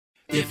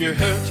If you're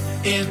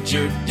hurt,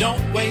 injured,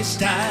 don't waste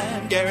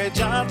time. Gary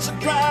Johnson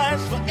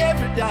drives for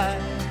every dime.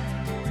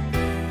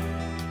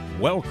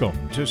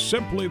 Welcome to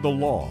Simply the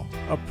Law,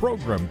 a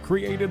program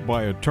created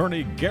by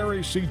attorney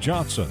Gary C.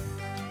 Johnson.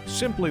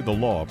 Simply the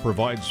Law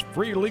provides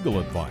free legal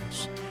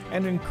advice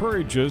and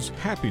encourages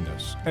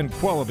happiness and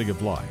quality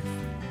of life.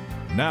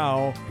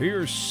 Now,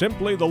 here's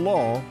Simply the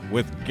Law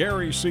with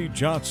Gary C.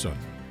 Johnson.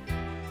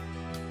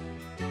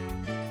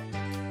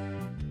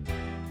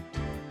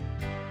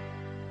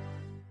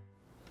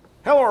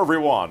 Hello,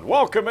 everyone.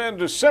 Welcome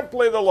into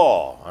Simply the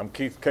Law. I'm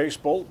Keith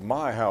Casebolt.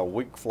 My, how a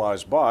week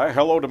flies by.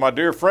 Hello to my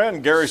dear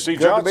friend, Gary C.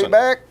 Johnson. Good to be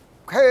back.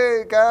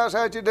 Hey, guys,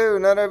 how'd you do?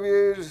 None of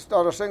you,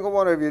 not a single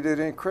one of you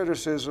did any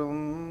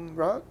criticism,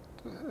 right?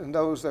 And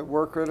those that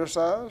were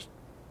criticized,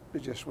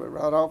 it just went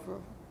right off of,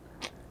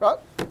 right?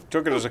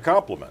 Took it as a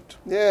compliment.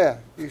 Yeah.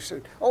 You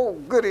said, oh,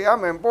 goody,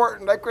 I'm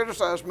important. They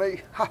criticized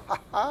me. Ha, ha,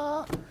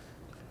 ha.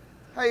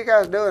 How you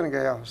guys doing,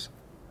 gals?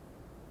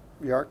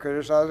 You aren't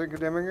criticizing,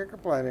 condemning, and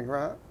complaining,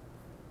 right?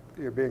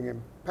 You're being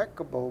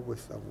impeccable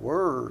with the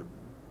word.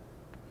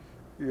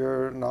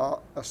 You're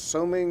not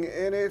assuming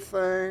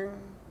anything,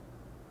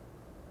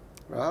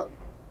 right?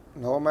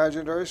 No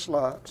imaginary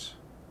slights.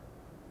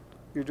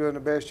 You're doing the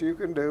best you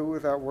can do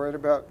without worrying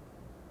about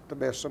the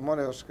best someone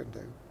else can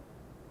do,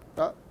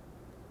 right?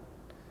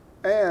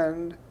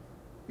 And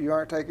you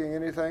aren't taking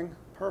anything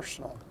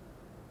personal.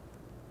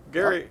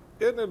 Gary,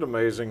 isn't it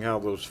amazing how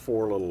those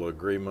four little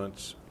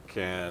agreements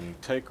can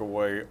take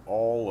away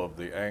all of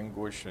the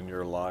anguish in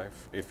your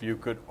life if you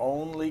could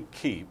only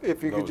keep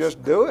if you could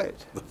just do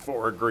it. The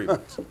four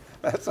agreements.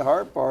 That's the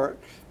hard part.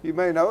 You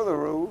may know the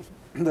rules,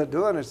 but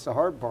doing it's the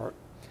hard part.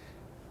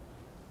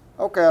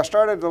 Okay, I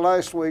started the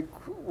last week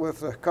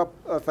with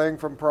a thing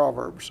from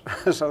Proverbs.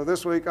 So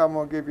this week I'm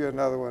going to give you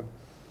another one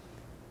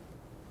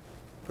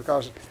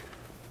because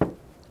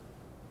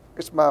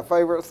it's my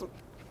favorite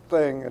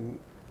thing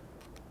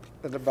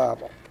in the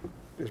Bible.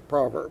 Is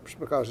Proverbs,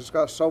 because it's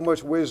got so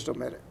much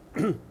wisdom in it.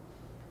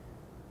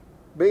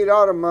 Be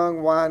not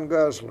among wine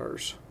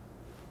guzzlers,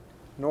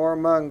 nor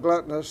among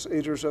gluttonous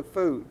eaters of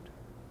food.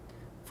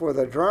 For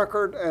the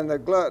drunkard and the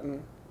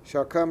glutton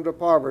shall come to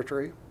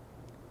poverty,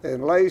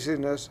 and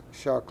laziness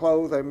shall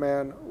clothe a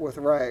man with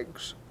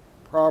rags.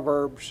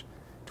 Proverbs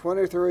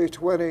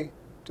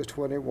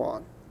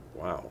 23:20-21.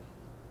 Wow.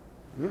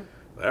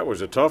 That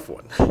was a tough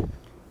one.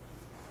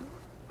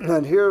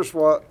 And here's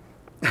what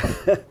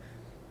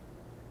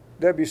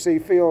W.C.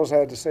 Fields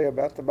had to say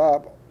about the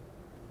Bible.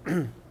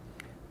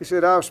 He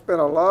said, I've spent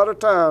a lot of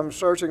time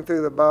searching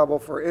through the Bible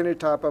for any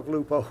type of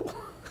loophole.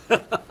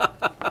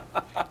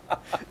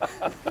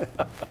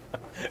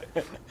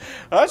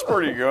 That's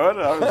pretty good.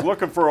 I was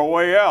looking for a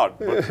way out,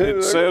 but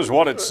it says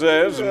what it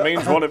says and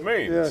means what it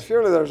means. Yeah,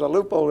 surely there's a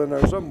loophole in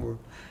there somewhere.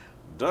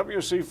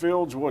 W.C.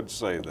 Fields would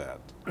say that.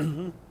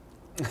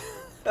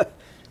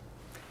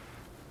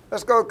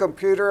 Let's go,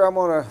 computer. I'm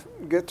going to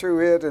get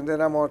through it, and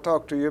then I'm going to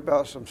talk to you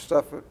about some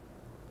stuff that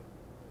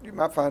you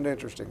might find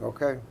interesting,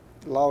 okay?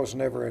 The law is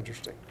never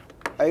interesting.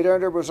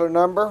 800 was our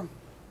number.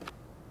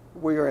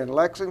 We are in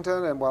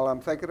Lexington, and while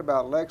I'm thinking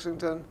about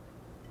Lexington,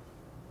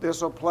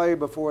 this will play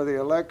before the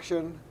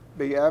election.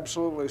 Be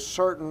absolutely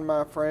certain,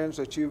 my friends,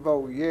 that you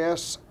vote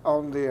yes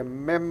on the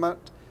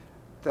amendment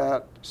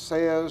that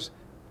says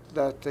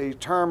that the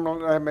term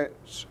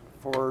limits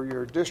for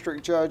your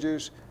district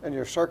judges and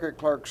your circuit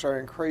clerks are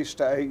increased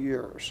to 8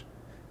 years.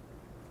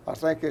 I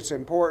think it's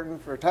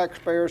important for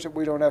taxpayers that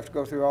we don't have to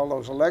go through all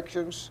those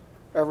elections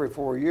every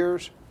 4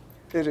 years.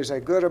 It is a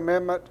good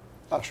amendment.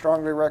 I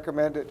strongly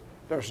recommend it.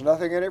 There's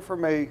nothing in it for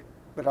me,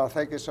 but I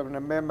think it's an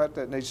amendment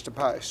that needs to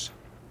pass.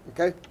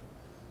 Okay?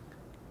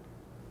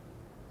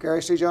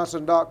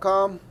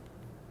 GaryCJohnson.com.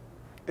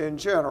 In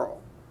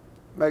general,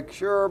 make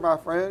sure, my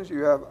friends,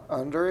 you have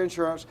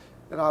underinsurance,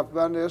 and I've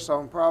done this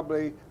on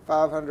probably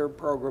 500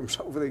 programs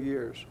over the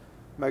years.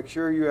 Make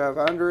sure you have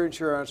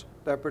underinsurance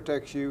that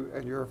protects you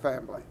and your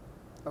family.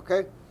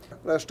 Okay?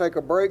 Let's take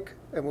a break,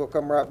 and we'll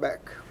come right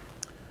back.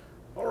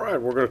 All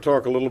right, we're going to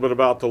talk a little bit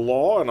about the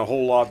law and a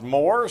whole lot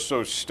more,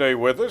 so stay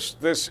with us.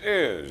 This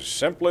is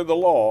Simply the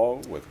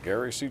Law with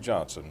Gary C.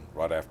 Johnson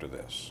right after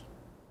this.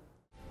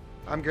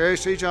 I'm Gary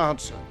C.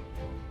 Johnson.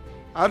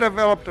 I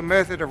developed a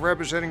method of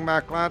representing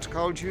my clients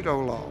called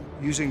Judo Law.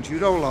 Using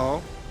Judo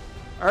Law,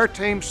 our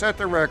team set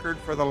the record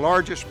for the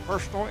largest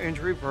personal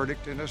injury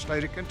verdict in the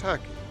state of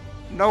Kentucky.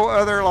 No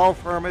other law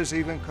firm has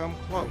even come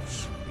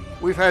close.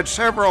 We've had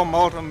several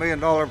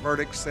multi-million-dollar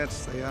verdicts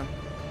since then,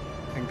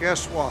 and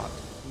guess what?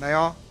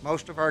 Now,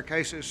 most of our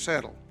cases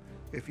settle.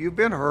 If you've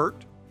been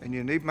hurt and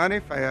you need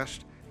money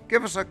fast,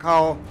 give us a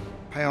call,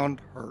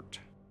 pound hurt.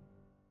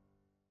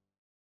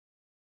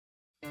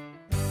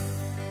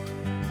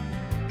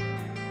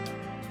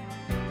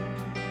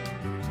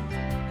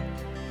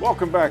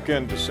 Welcome back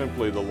into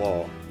Simply the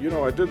Law. You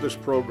know, I did this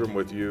program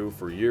with you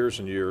for years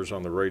and years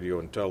on the radio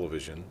and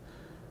television,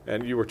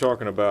 and you were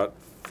talking about,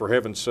 for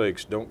heaven's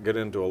sakes, don't get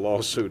into a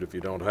lawsuit if you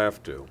don't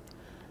have to.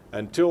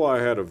 Until I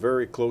had a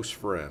very close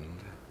friend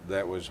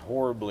that was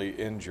horribly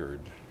injured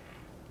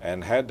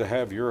and had to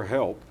have your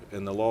help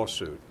in the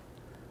lawsuit.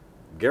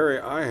 Gary,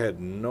 I had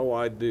no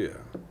idea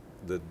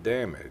the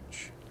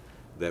damage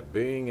that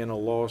being in a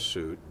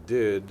lawsuit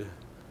did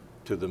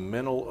to the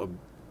mental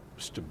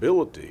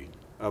stability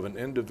of an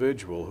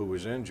individual who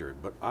was injured.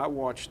 But I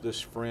watched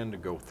this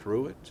friend go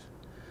through it.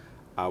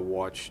 I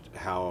watched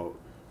how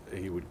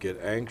he would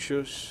get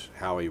anxious,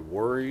 how he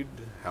worried,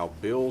 how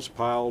bills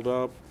piled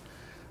up.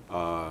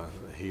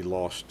 He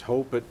lost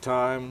hope at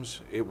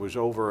times. It was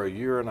over a 1.5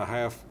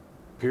 year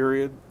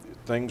period.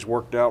 Things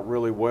worked out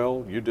really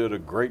well. You did a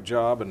great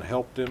job and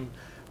helped him.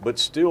 But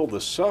still, the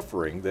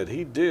suffering that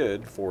he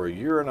did for a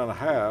 1.5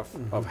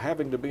 years of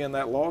having to be in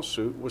that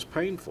lawsuit was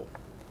painful.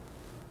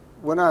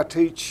 When I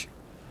teach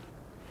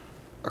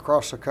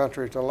across the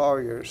country to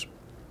lawyers,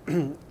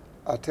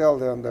 I tell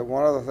them that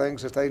one of the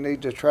things that they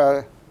need to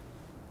try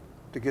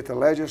to get the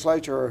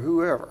legislature or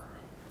whoever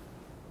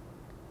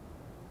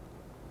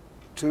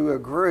to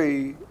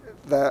agree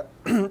that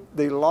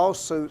the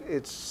lawsuit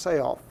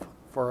itself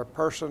for a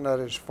person that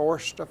is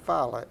forced to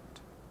file it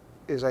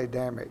is a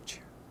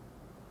damage.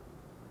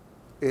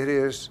 It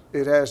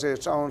has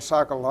its own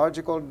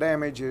psychological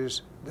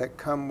damages that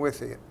come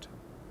with it.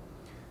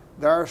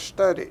 There are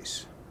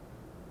studies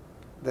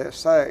that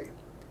say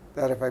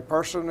that if a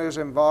person is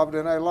involved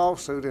in a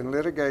lawsuit in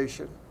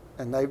litigation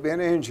and they've been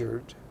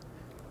injured,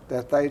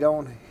 that they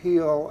don't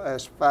heal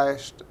as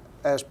fast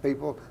as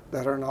people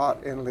that are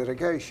not in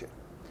litigation.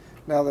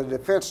 Now, the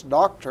defense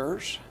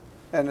doctors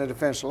and the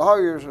defense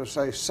lawyers will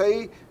say,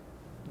 see,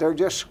 they're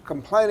just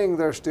complaining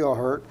they're still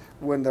hurt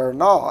when they're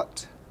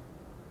not,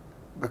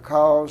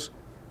 because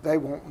they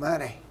want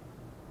money.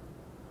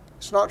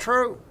 It's not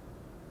true.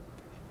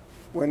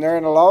 When they're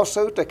in a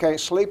lawsuit, they can't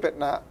sleep at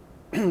night.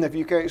 If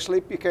you can't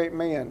sleep, you can't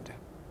mend.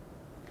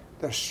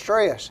 The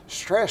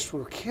stress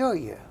will kill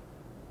you.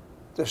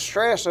 The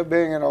stress of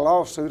being in a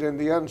lawsuit and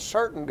the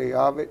uncertainty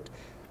of it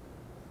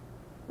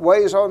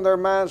weighs on their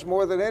minds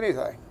more than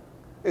anything.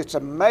 It's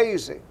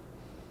amazing.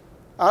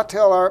 I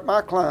tell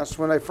my clients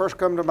when they first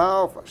come to my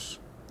office,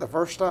 the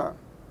first time,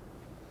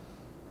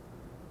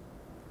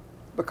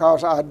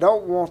 because I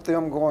don't want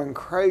them going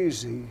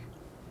crazy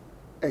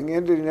and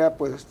ending up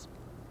with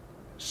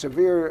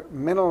severe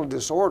mental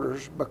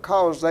disorders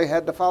because they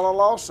had to file a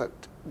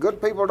lawsuit.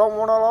 Good people don't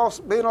want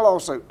to be in a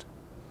lawsuit.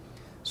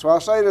 So I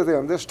say to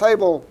them, this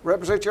table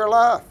represents your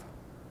life.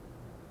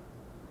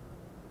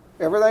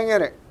 Everything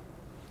in it.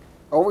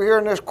 Over here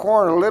in this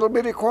corner, a little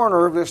bitty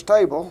corner of this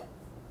table,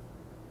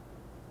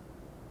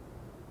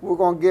 we're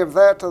going to give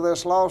that to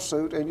this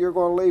lawsuit, and you're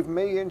going to leave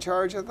me in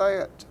charge of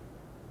that.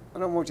 I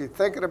don't want you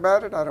thinking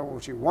about it. I don't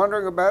want you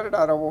wondering about it.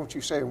 I don't want you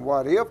saying,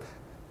 what if?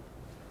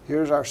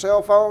 Here's our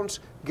cell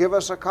phones. Give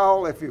us a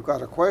call if you've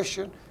got a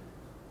question.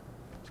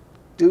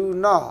 Do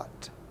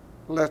not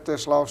let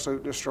this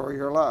lawsuit destroy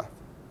your life,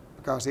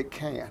 because it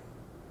can.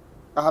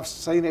 I've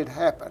seen it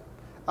happen.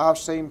 I've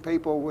seen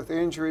people with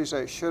injuries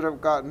that should have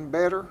gotten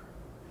better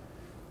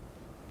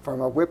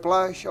from a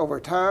whiplash over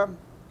time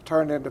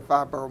turned into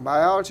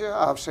fibromyalgia.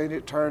 I've seen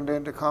it turned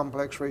into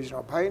complex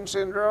regional pain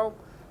syndrome.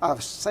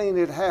 I've seen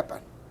it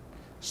happen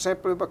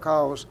simply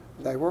because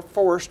they were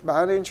forced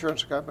by an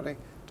insurance company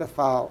to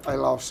file a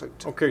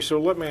lawsuit. Okay, so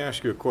let me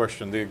ask you a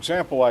question. The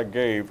example I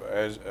gave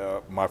as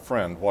my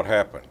friend, what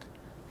happened,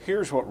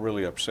 here's what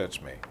really upsets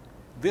me.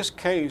 This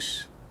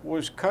case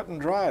was cut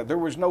and dry. There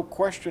was no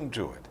question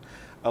to it.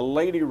 A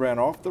lady ran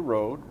off the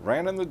road,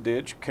 ran in the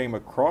ditch, came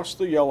across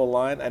the yellow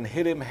line, and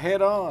hit him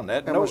head on.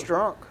 And was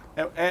drunk.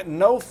 At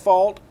no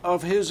fault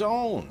of his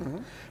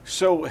own.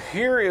 So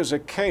here is a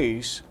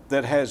case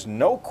that has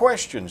no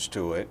questions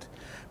to it,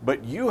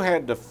 but you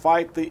had to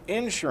fight the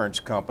insurance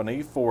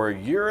company for a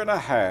 1.5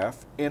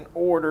 years in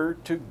order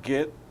to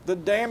get the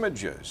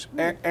damages.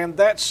 And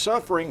that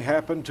suffering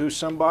happened to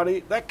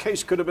somebody. That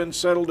case could have been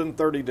settled in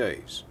 30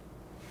 days.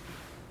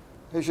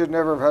 He should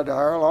never have had to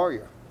hire a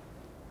lawyer.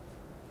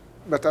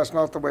 But that's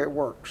not the way it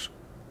works.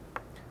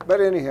 But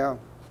anyhow,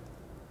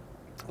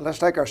 let's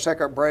take our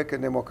second break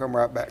and then we'll come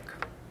right back.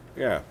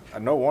 Yeah,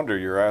 and no wonder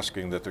you're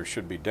asking that there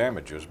should be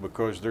damages,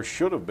 because there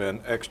should have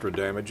been extra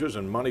damages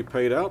and money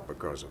paid out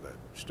because of that.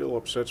 Still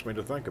upsets me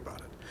to think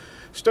about it.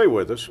 Stay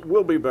with us.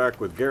 We'll be back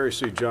with Gary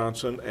C.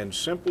 Johnson and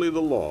Simply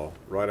the Law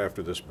right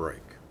after this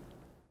break.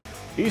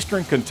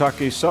 Eastern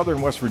Kentucky,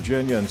 southern West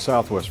Virginia, and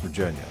southwest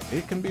Virginia.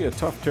 It can be a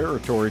tough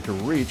territory to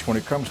reach when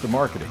it comes to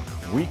marketing.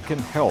 We can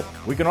help.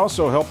 We can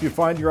also help you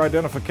find your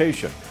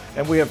identification.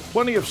 And we have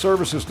plenty of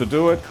services to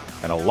do it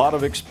and a lot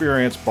of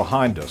experience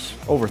behind us,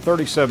 over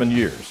 37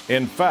 years.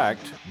 In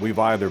fact, we've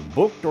either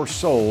booked or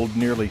sold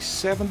nearly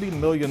 $70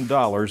 million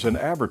in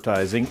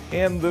advertising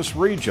in this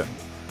region.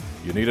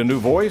 You need a new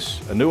voice,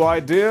 a new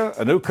idea,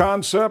 a new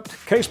concept?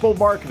 Casebolt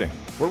Marketing.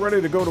 We're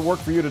ready to go to work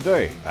for you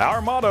today.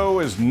 Our motto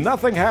is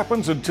nothing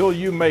happens until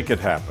you make it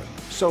happen.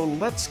 So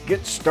let's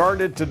get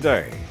started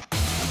today.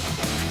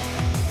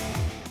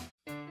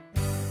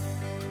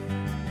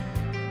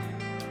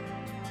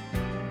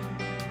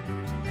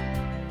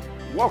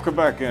 Welcome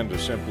back into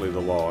Simply the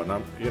Law, and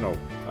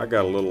I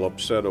got a little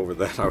upset over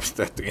that. I was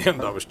at the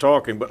end. I was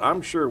talking, but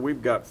I'm sure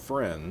we've got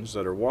friends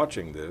that are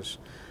watching this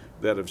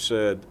that have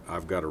said,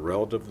 I've got a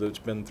relative that's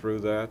been through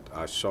that.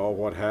 I saw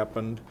what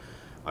happened.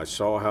 I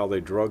saw how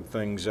they drug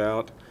things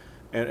out.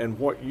 And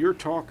what you're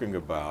talking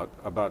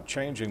about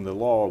changing the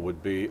law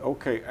would be,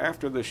 okay,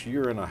 after this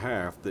year and a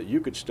half, that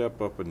you could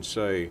step up and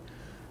say,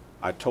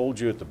 I told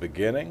you at the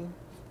beginning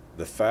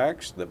the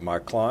facts that my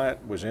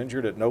client was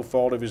injured at no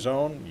fault of his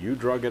own. You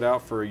drug it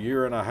out for a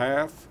year and a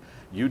half.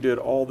 You did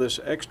all this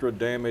extra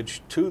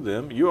damage to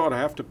them. You ought to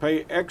have to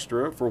pay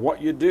extra for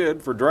what you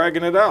did for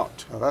dragging it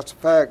out. Well, that's a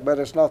fact, but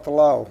it's not the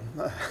law.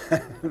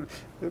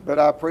 But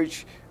I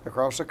preach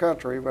across the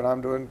country when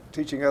I'm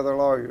teaching other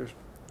lawyers.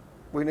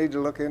 We need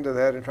to look into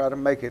that and try to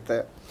make it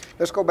that.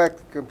 Let's go back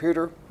to the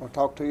computer. I'll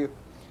talk to you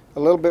a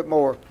little bit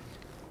more.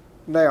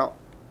 Now,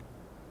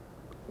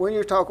 when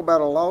you talk about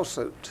a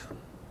lawsuit,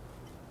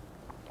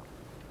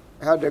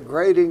 how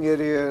degrading it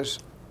is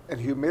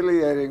and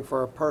humiliating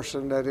for a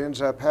person that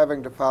ends up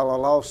having to file a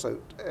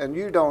lawsuit. And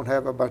you don't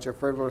have a bunch of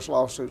frivolous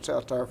lawsuits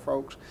out there,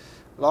 folks.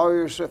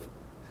 Lawyers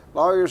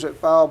that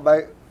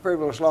file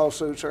frivolous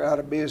lawsuits are out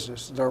of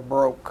business. They're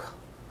broke.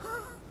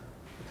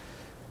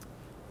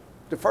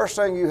 The first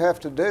thing you have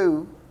to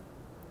do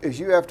is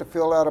you have to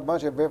fill out a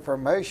bunch of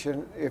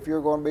information if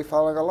you're going to be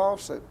filing a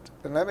lawsuit.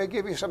 And let me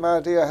give you some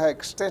idea how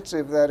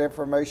extensive that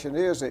information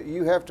is that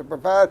you have to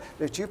provide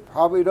that you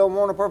probably don't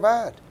want to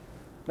provide.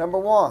 Number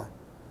one,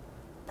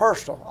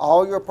 personal,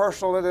 all your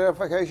personal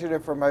identification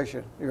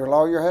information. Your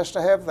lawyer has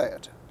to have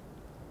that.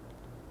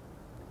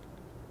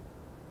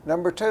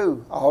 Number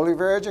two, all of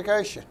your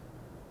education.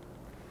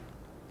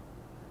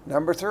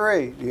 Number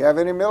three, do you have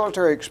any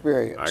military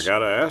experience? I got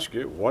to ask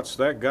you, what's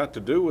that got to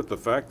do with the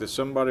fact that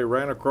somebody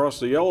ran across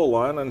the yellow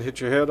line and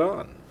hit you head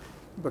on?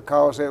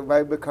 Because it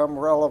may become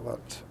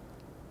relevant.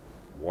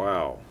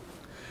 Wow.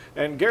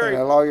 And Gary,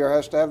 and a lawyer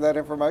has to have that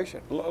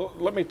information.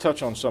 Let me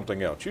touch on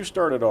something else. You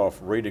started off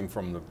reading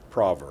from the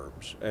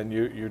Proverbs, and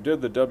you did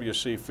the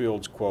W.C.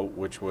 Fields quote,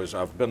 which was,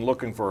 I've been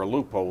looking for a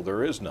loophole,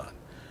 there is none.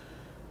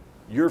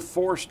 You're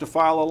forced to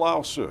file a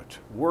lawsuit.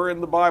 We're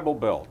in the Bible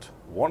Belt.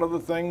 One of the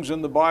things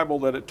in the Bible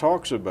that it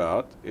talks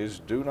about is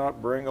do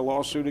not bring a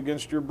lawsuit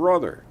against your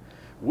brother.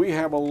 We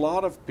have a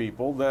lot of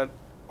people that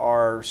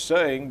are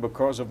saying,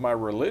 because of my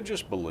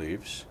religious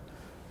beliefs,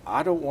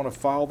 I don't want to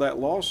file that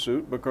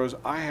lawsuit because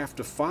I have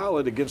to file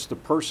it against the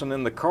person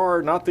in the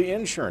car, not the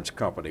insurance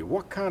company.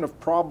 What kind of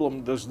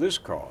problem does this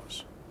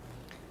cause?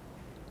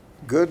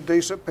 Good,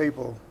 decent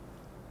people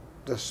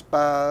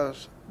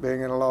despise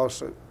being in a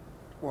lawsuit.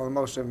 One of the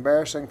most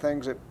embarrassing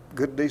things that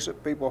good,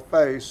 decent people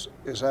face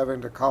is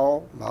having to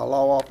call my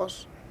law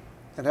office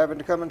and having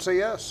to come and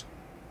see us.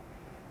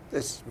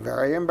 It's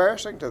very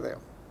embarrassing to them.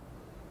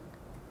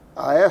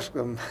 I ask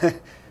them,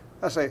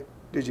 I say,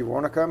 did you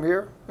want to come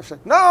here? They say,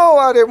 no,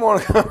 I didn't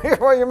want to come here.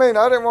 What do you mean?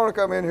 I didn't want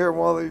to come in here with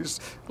one of these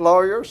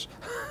lawyers.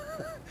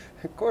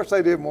 Of course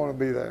they didn't want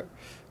to be there.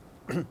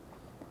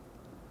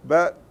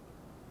 But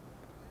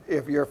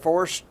if you're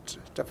forced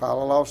to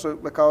file a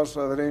lawsuit because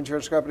an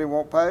insurance company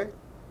won't pay,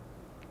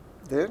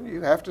 then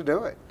you have to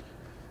do it.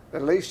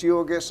 At least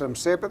you'll get some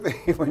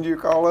sympathy when you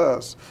call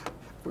us,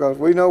 because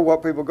we know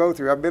what people go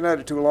through. I've been at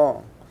it too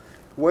long,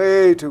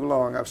 way too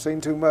long. I've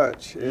seen too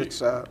much.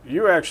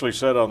 You actually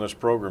said on this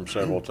program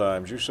several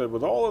times, you said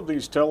with all of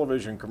these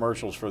television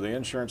commercials for the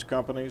insurance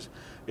companies,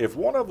 if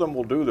one of them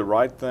will do the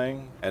right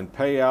thing and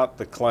pay out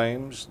the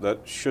claims that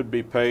should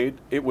be paid,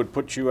 it would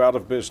put you out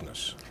of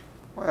business.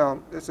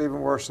 Well, it's even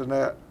worse than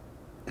that.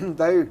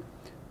 They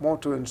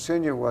want to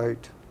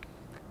insinuate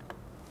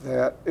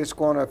that it's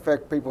going to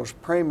affect people's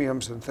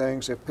premiums and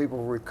things if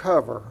people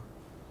recover,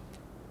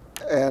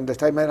 and that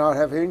they may not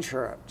have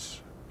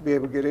insurance, be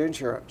able to get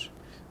insurance.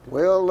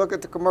 Well, look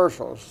at the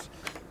commercials.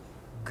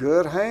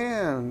 Good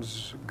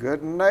hands,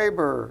 good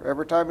neighbor.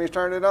 Every time you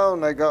turn it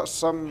on, they got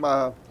some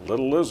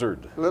little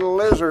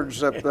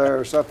lizards up there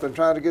or something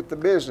trying to get the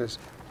business.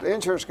 The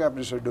insurance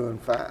companies are doing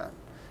fine.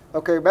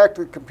 Okay, back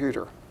to the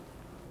computer.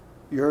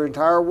 Your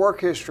entire work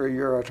history,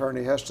 your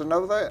attorney has to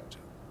know that.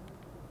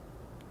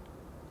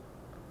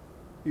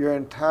 Your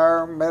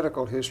entire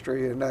medical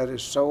history, and that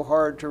is so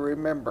hard to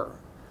remember.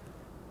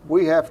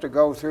 We have to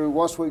go through,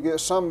 once we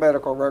get some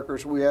medical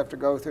records, we have to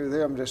go through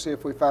them to see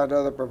if we find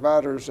other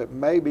providers that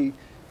maybe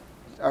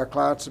our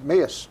clients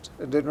missed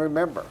and didn't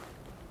remember.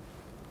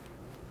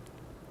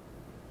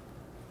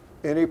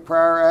 Any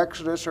prior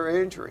accidents or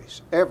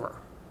injuries, ever,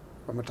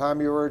 from the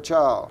time you were a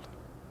child.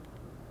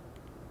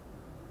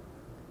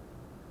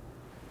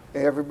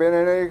 Ever been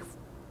in any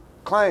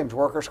claims,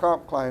 workers'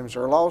 comp claims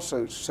or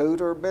lawsuits,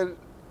 sued or been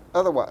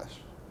otherwise.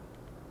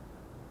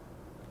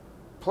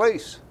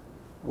 Police,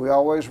 we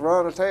always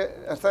run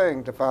a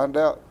thing to find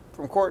out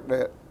from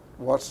CourtNet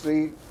what's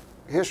the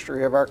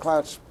history of our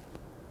clients.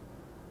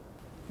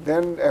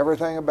 Then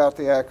everything about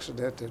the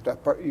accident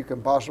that you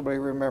can possibly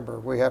remember,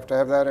 we have to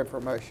have that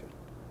information.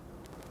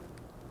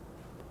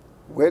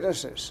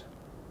 Witnesses.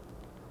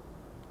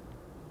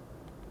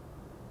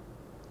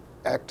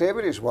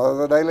 Activities, what are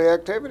the daily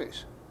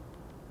activities?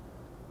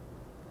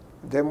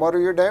 Then what are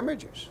your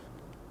damages?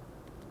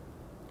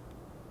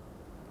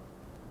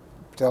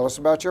 Tell us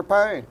about your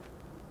pain.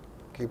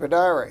 Keep a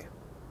diary.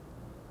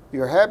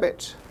 Your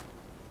habits.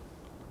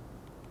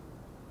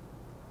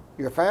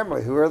 Your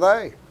family, who are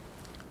they?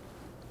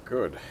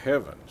 Good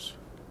heavens.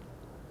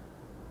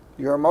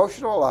 Your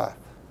emotional life,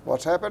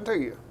 what's happened to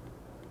you?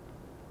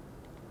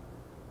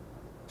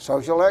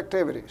 Social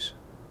activities.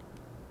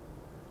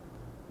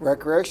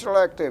 Recreational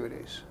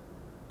activities.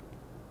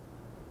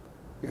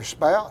 Your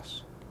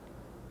spouse.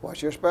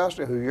 What's your spouse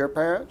do? Who are your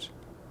parents?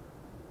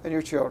 And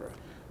your children.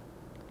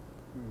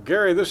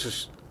 Gary, this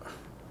is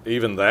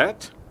even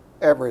that?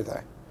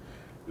 Everything.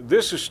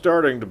 This is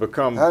starting to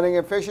become... Hunting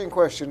and fishing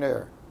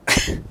questionnaire.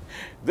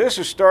 This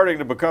is starting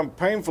to become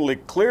painfully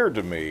clear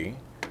to me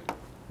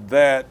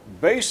that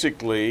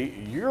basically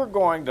you're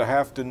going to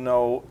have to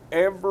know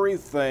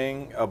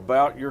everything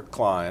about your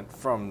client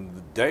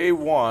from day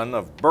one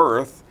of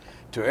birth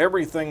to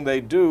everything they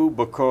do,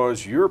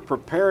 because you're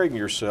preparing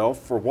yourself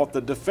for what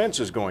the defense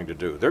is going to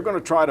do. They're going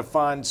to try to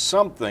find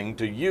something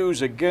to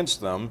use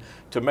against them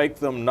to make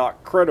them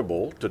not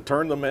credible, to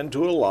turn them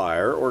into a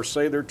liar, or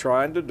say they're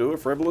trying to do a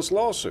frivolous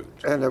lawsuit.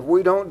 And if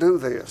we don't do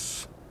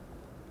this,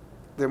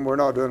 then we're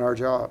not doing our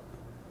job.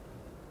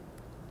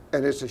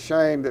 And it's a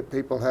shame that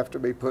people have to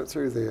be put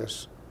through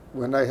this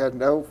when they had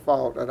no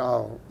fault at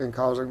all in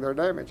causing their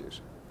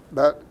damages.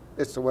 But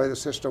it's the way the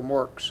system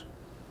works.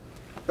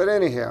 But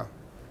anyhow,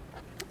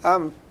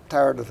 I'm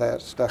tired of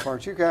that stuff,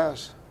 aren't you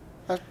guys?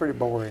 That's pretty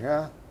boring,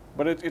 huh?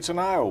 But it's an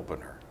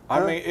eye-opener. I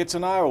mean, it's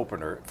an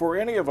eye-opener. For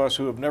any of us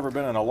who have never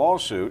been in a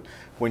lawsuit,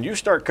 when you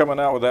start coming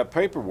out with that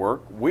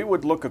paperwork, we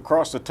would look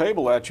across the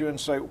table at you and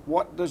say,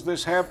 what does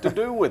this have to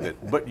do with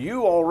it? But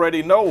you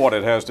already know what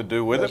it has to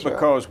do with it,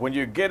 because when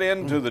you get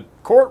into the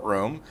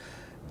courtroom,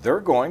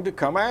 they're going to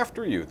come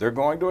after you. They're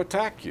going to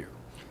attack you.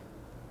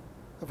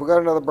 Have we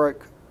got another break?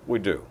 We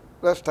do.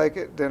 Let's take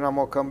it, then I'm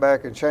going to come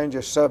back and change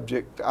the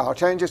subject. I'll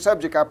change the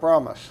subject, I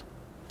promise.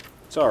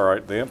 It's all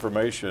right. The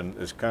information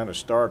is kind of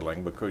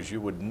startling, because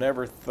you would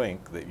never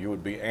think that you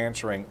would be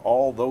answering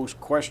all those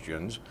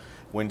questions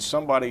when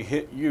somebody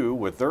hit you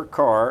with their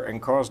car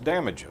and caused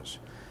damages.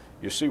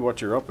 You see what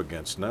you're up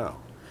against now.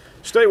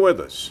 Stay with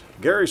us.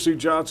 Gary C.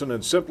 Johnson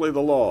and Simply the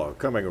Law,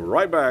 coming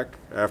right back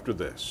after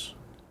this.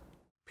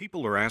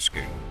 People are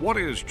asking, what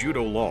is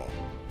judo law?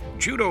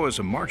 Judo is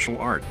a martial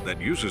art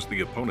that uses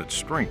the opponent's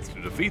strength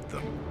to defeat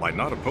them by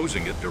not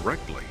opposing it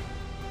directly.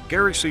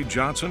 Gary C.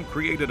 Johnson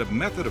created a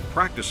method of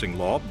practicing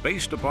law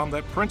based upon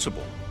that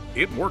principle.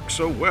 It worked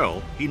so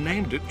well, he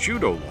named it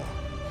judo law.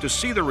 To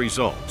see the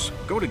results,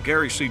 go to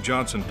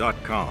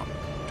GaryCJohnson.com.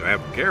 To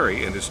have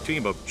Gary and his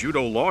team of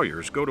judo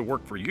lawyers go to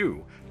work for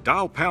you,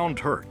 dial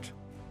 #HURT.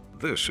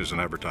 This is an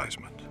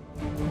advertisement.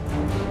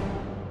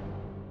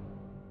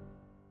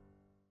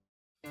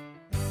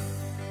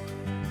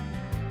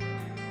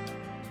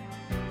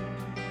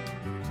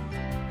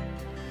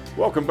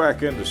 Welcome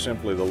back into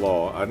Simply the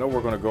Law. I know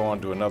we're going to go on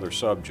to another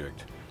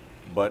subject,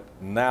 but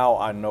now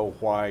I know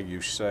why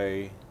you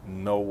say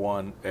no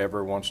one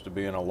ever wants to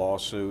be in a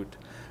lawsuit,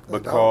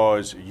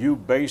 because you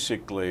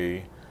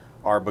basically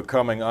are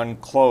becoming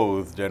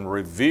unclothed and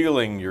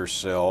revealing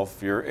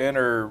yourself, your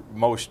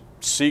innermost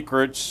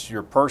secrets,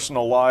 your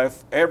personal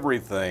life,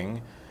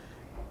 everything,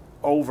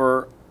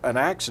 over an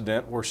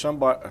accident where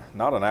somebody,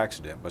 not an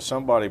accident, but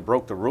somebody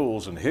broke the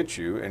rules and hit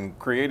you and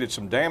created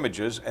some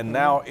damages, and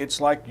now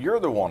it's like you're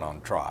the one on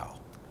trial.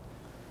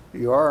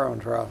 You are on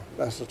trial.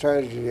 That's the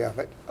tragedy of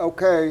it.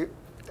 Okay,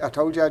 I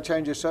told you I'd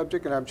change the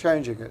subject, and I'm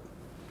changing it.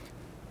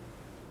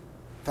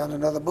 Found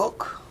another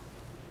book.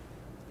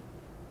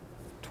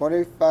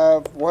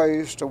 25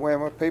 Ways to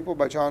Win with People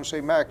by John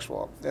C.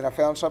 Maxwell. And I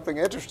found something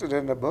interesting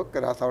in the book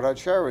that I thought I'd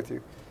share with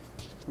you.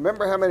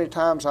 Remember how many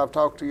times I've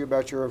talked to you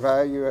about your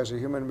value as a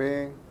human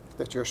being,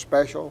 that you're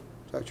special,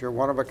 that you're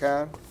one of a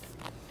kind,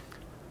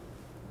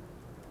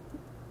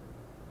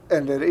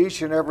 and that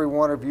each and every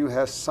one of you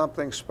has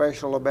something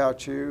special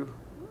about you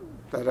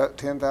that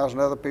 10,000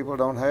 other people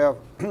don't have?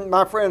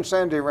 My friend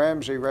Sandy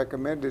Ramsey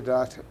recommended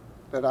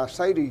that I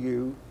say to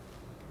you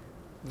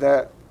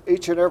that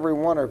each and every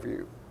one of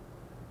you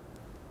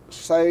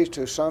say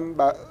to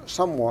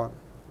someone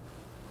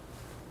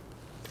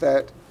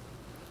that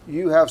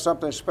you have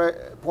something,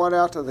 point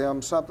out to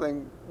them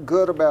something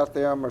good about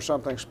them or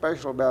something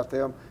special about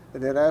them,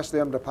 and then ask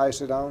them to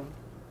pass it on.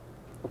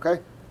 Okay?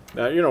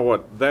 Now, you know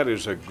what? That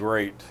is a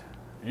great,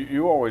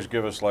 you always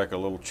give us like a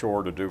little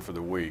chore to do for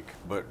the week,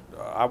 but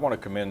I want to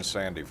commend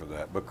Sandy for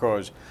that,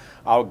 because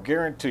I'll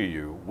guarantee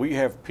you we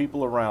have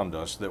people around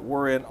us that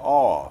we're in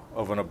awe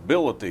of an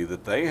ability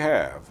that they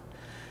have.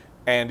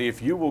 And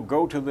if you will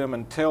go to them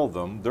and tell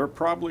them, they're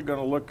probably going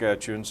to look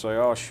at you and say,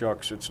 oh,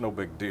 shucks, it's no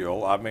big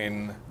deal. I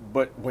mean,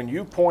 but when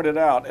you point it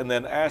out and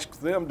then ask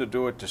them to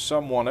do it to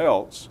someone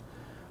else,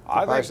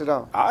 I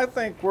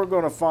think we're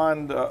going to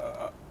find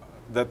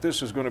that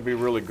this is going to be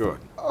really good.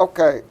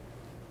 Okay.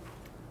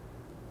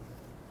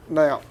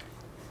 Now,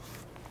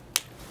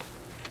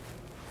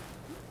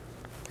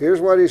 here's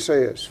what he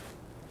says.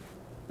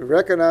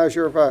 Recognize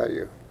your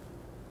value.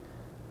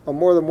 On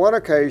more than one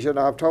occasion,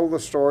 I've told the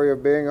story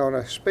of being on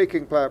a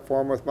speaking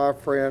platform with my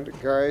friend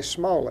Gary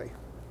Smalley,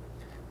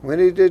 when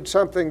he did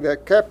something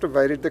that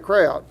captivated the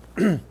crowd.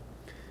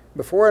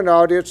 Before an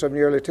audience of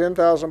nearly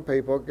 10,000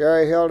 people,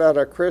 Gary held out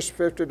a crisp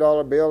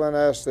 $50 bill and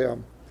asked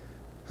them,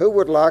 "Who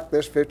would like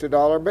this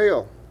 $50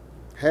 bill?"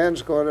 Hands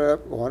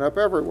going up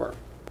everywhere.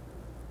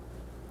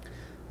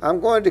 "I'm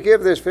going to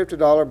give this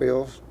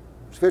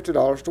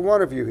 $50 to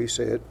one of you," he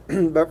said,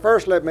 "but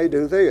first let me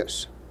do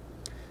this."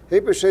 He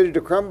proceeded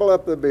to crumble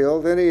up the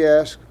bill. Then he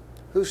asked,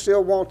 "Who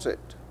still wants it?"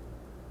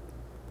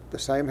 The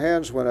same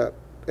hands went up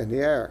in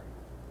the air.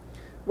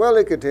 "Well,"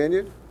 he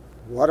continued,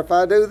 "what if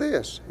I do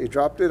this?" He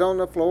dropped it on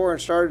the floor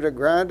and started to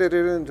grind it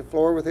into the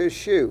floor with his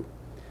shoe.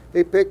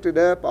 He picked it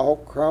up, all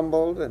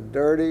crumbled and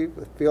dirty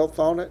with filth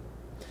on it.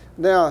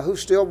 "Now, who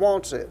still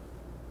wants it?"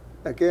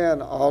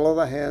 Again, all of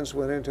the hands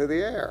went into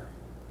the air.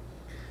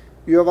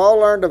 "You have all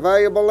learned a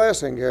valuable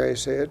lesson," Gary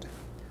said.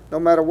 "No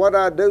matter what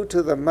I do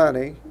to the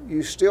money,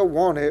 you still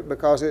want it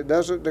because it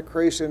doesn't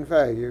decrease in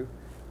value.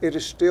 It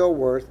is still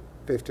worth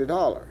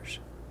 $50.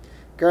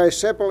 Gary's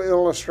simple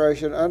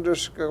illustration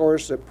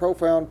underscores the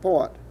profound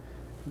point.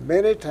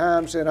 Many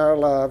times in our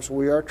lives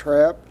we are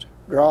trapped,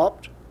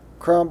 dropped,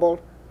 crumbled,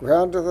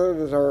 ground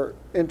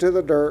into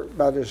the dirt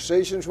by the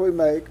decisions we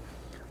make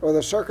or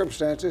the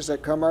circumstances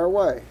that come our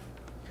way.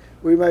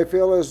 We may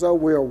feel as though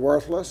we are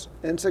worthless,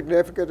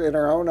 insignificant in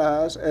our own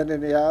eyes and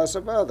in the eyes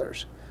of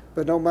others.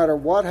 But no matter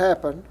what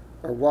happened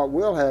or what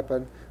will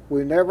happen,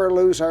 we never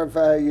lose our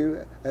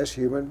value as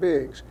human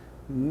beings.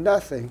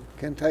 Nothing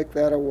can take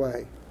that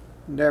away.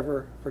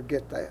 Never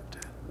forget that.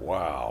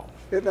 Wow.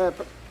 Isn't that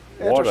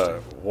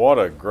interesting? What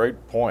a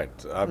great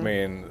point. I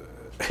mean,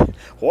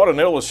 what an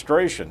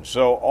illustration.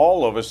 So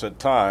all of us at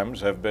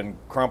times have been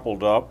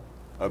crumpled up,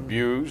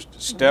 abused,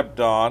 stepped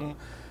on,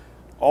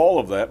 all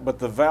of that, but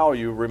the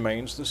value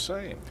remains the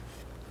same.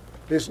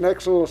 This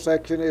next little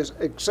section is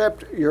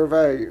accept your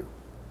value.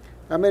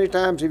 How many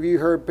times have you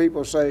heard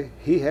people say,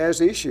 "He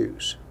has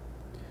issues"?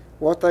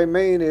 What they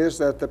mean is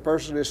that the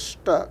person is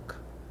stuck.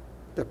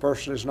 The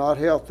person is not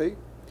healthy.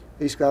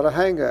 He's got a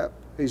hang-up.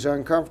 He's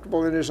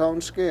uncomfortable in his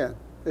own skin.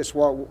 It's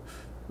what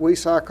we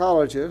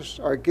psychologists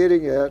are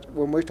getting at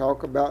when we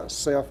talk about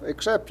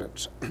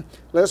self-acceptance.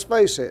 Let's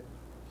face it,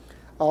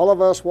 all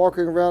of us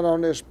walking around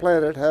on this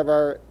planet have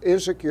our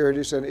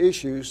insecurities and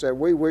issues that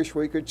we wish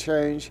we could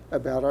change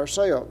about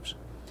ourselves.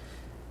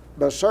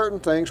 But certain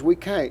things we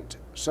can't.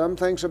 Some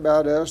things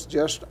about us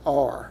just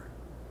are.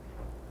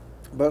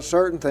 But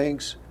certain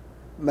things,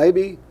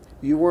 maybe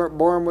you weren't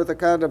born with the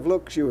kind of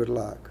looks you would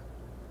like,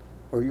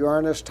 or you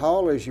aren't as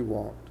tall as you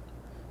want.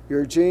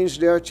 Your genes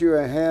dealt you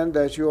a hand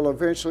that you'll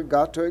eventually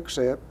got to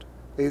accept.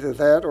 Either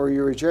that or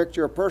you reject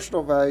your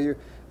personal value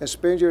and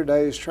spend your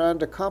days trying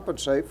to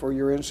compensate for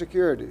your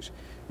insecurities.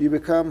 You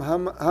become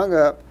hung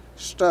up,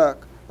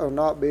 stuck on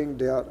not being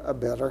dealt a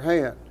better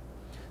hand.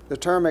 The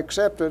term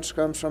acceptance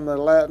comes from the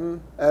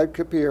Latin ad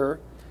capere,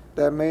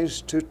 that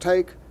means to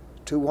take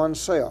to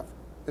oneself.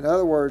 In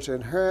other words,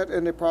 inherent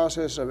in the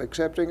process of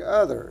accepting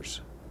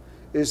others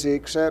is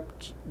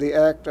the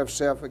act of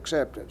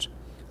self-acceptance.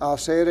 I'll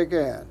say it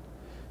again.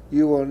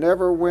 You will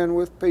never win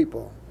with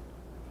people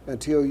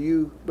until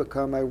you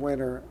become a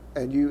winner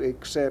and you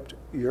accept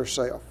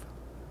yourself.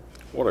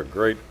 What a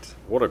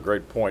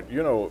great point.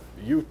 You know,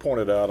 you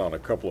pointed out on a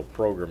couple of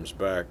programs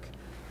back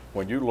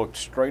when you looked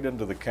straight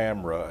into the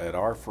camera at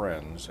our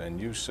friends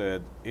and you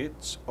said,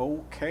 it's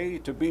okay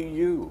to be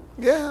you.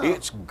 Yeah.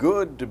 It's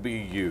good to be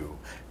you.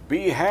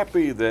 Be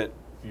happy that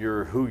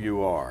you're who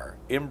you are.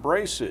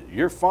 Embrace it.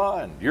 You're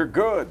fine. You're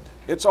good.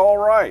 It's all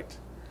right.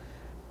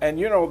 And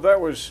you know,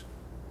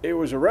 it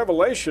was a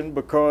revelation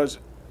because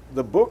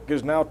the book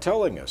is now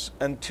telling us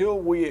until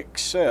we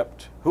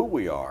accept who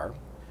we are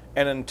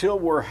and until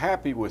we're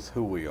happy with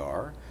who we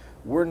are,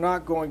 we're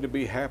not going to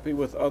be happy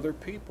with other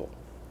people.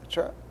 That's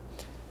right.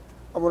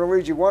 I'm going to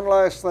read you one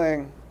last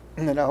thing,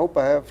 and I hope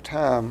I have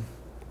time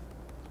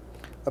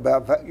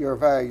about your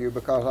value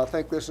because I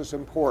think this is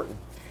important.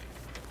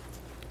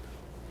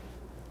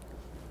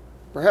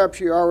 Perhaps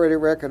you already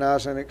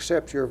recognize and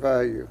accept your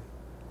value.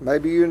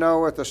 Maybe you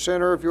know at the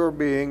center of your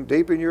being,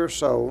 deep in your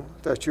soul,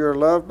 that you're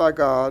loved by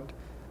God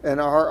and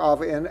are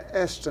of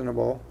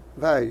inestimable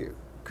value.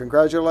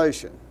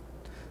 Congratulations.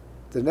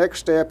 The next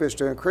step is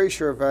to increase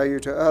your value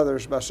to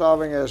others by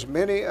solving as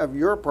many of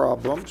your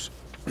problems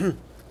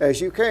as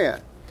you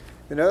can.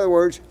 In other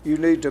words, you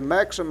need to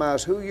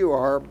maximize who you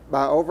are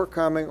by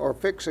overcoming or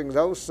fixing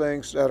those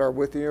things that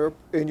are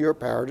in your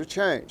power to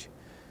change.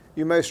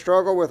 You may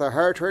struggle with a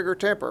high trigger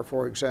temper,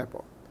 for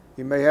example.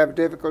 You may have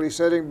difficulty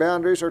setting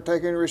boundaries or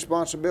taking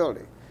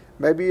responsibility.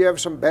 Maybe you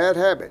have some bad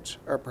habits,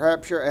 or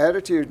perhaps your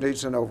attitude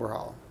needs an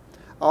overhaul.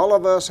 All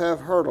of us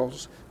have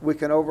hurdles we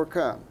can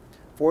overcome.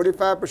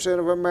 45%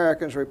 of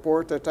Americans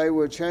report that they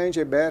would change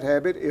a bad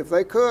habit if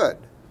they could.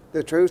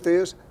 The truth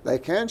is, they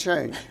can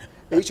change.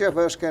 Each of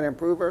us can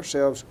improve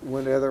ourselves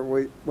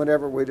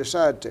whenever we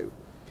decide to.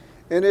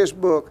 In his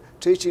book,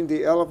 Teaching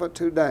the Elephant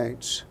to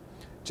Dance,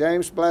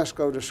 James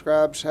Blasco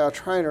describes how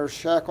trainers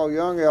shackle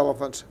young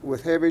elephants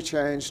with heavy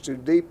chains to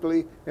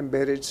deeply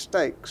embedded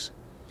stakes.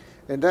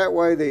 In that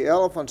way, the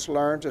elephants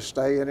learn to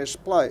stay in its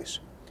place.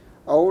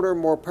 Older,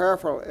 more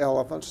powerful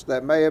elephants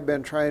that may have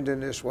been trained in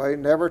this way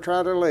never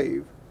try to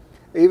leave,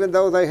 even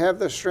though they have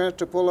the strength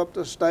to pull up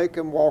the stake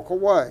and walk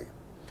away.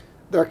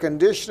 Their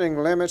conditioning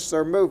limits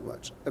their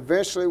movements.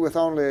 Eventually, with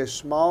only a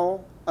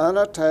small,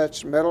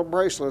 unattached metal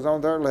bracelet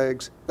on their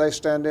legs, they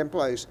stand in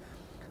place,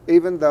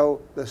 even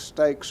though the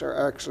stakes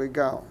are actually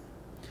gone.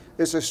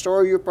 It's a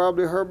story you've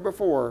probably heard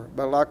before,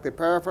 but like the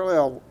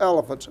powerful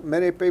elephants,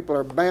 many people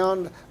are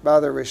bound by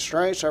the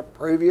restraints of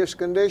previous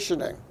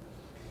conditioning.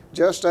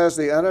 Just as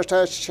the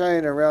unattached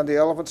chain around the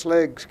elephant's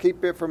legs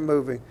keep it from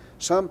moving,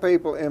 some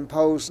people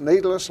impose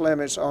needless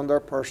limits on their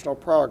personal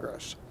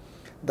progress.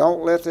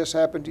 Don't let this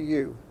happen to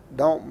you.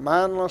 Don't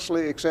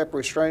mindlessly accept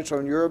restraints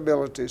on your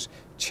abilities.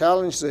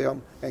 Challenge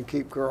them and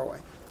keep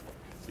growing.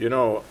 You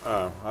know,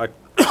 you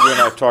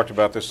and I talked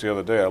about this the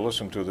other day. I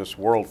listened to this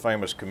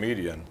world-famous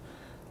comedian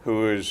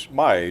who is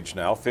my age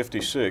now,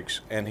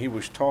 56, and he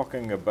was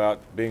talking about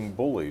being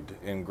bullied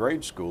in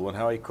grade school and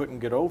how he couldn't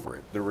get over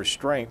it, the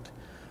restraint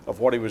of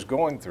what he was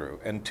going through,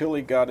 until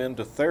he got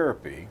into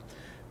therapy.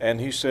 And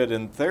he said,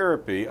 in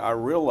therapy, I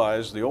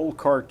realized the old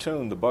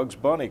cartoon, the Bugs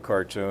Bunny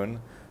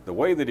cartoon, the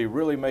way that he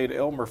really made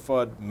Elmer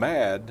Fudd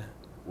mad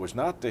was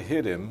not to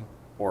hit him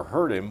or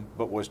hurt him,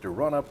 but was to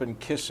run up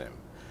and kiss him.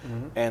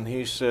 Mm-hmm. And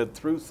he said,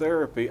 through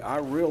therapy, I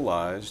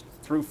realized,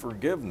 through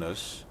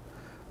forgiveness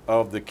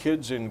of the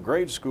kids in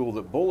grade school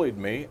that bullied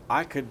me,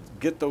 I could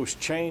get those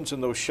chains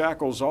and those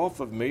shackles off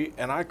of me,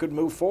 and I could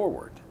move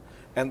forward.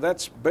 And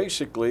that's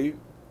basically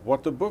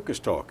what the book is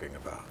talking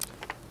about.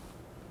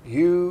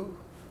 You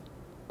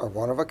are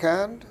one of a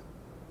kind.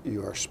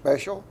 You are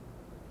special.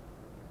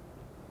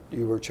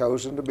 You were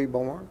chosen to be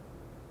born.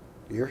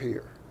 You're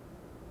here,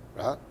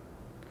 right?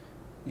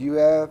 You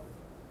have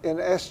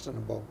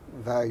inestimable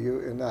value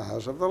in the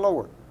eyes of the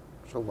Lord.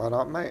 So why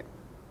not man?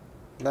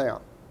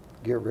 Now,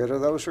 get rid of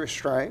those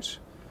restraints.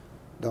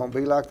 Don't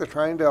be like the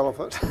trained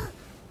elephant.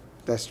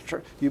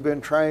 You've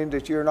been trained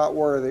that you're not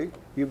worthy.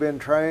 You've been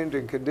trained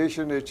and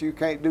conditioned that you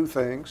can't do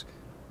things.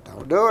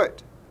 Don't do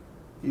it.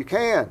 You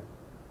can.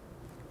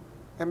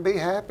 And be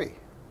happy.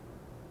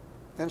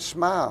 And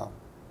smile.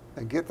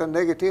 And get the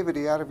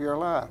negativity out of your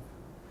life.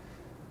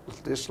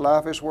 This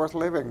life is worth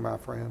living, my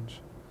friends.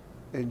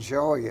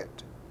 Enjoy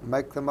it.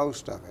 Make the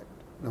most of it.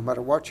 No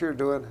matter what you're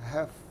doing,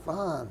 have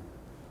fun.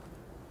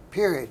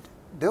 Period.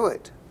 Do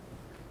it.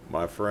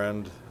 My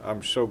friend,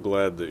 I'm so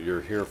glad that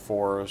you're here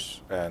for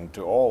us, and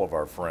to all of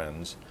our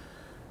friends,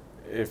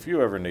 if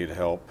you ever need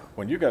help,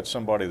 when you got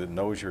somebody that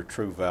knows your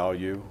true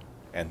value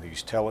and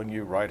he's telling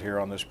you right here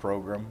on this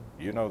program,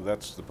 you know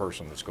that's the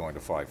person that's going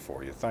to fight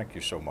for you. Thank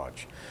you so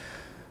much.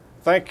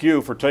 Thank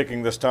you for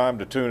taking this time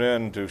to tune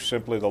in to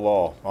Simply the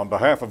Law. On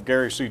behalf of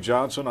Gary C.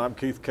 Johnson, I'm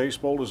Keith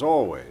Casebolt. As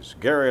always,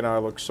 Gary and I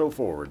look so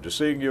forward to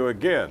seeing you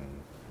again,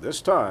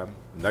 this time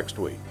next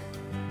week.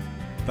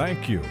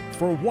 Thank you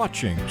for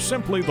watching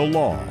Simply the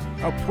Law,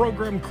 a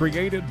program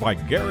created by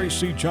Gary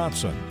C.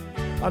 Johnson.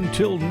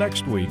 Until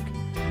next week,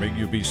 may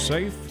you be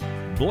safe,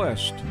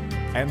 blessed,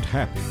 and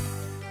happy.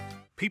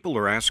 People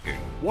are asking,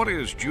 what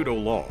is judo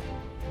law?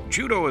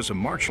 Judo is a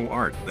martial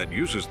art that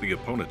uses the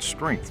opponent's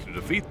strength to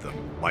defeat them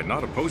by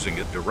not opposing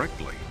it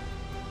directly.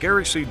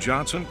 Gary C.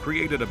 Johnson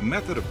created a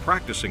method of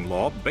practicing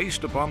law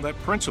based upon that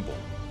principle.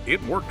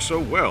 It worked so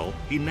well,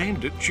 he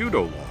named it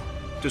judo law.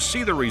 To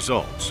see the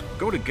results,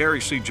 go to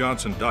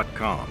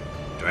GaryCJohnson.com.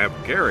 To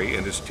have Gary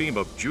and his team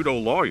of judo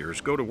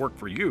lawyers go to work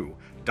for you,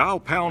 dial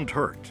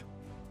 #HURT.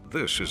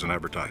 This is an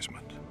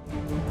advertisement.